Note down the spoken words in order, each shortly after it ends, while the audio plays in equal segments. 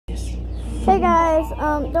Hey guys,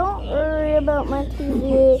 don't worry about my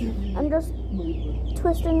TV. I'm just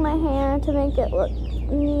twisting my hair to make it look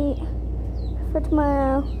neat for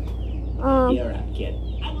tomorrow. You're a kid.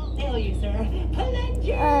 I will tell you, sir.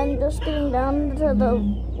 And just getting down to the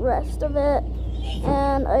rest of it,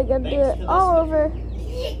 and I gotta do it all over.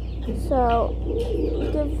 So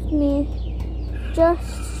give me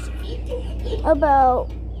just about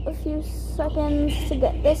a few seconds to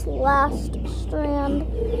get this last strand,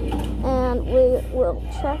 and we will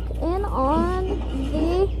check in on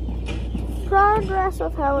the progress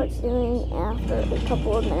of how it's doing after a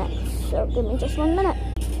couple of minutes. So give me just 1 minute.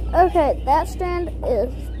 Okay, that strand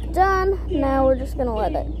is done. Now we're just gonna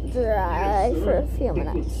let it dry for a few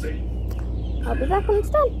minutes. I'll be back when it's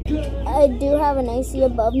done. I do have an AC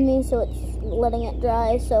above me, so it's letting it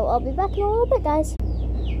dry, so I'll be back in a little bit, guys.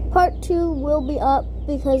 Part 2 will be up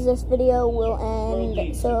because this video will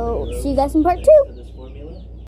end, so see you guys in part 2.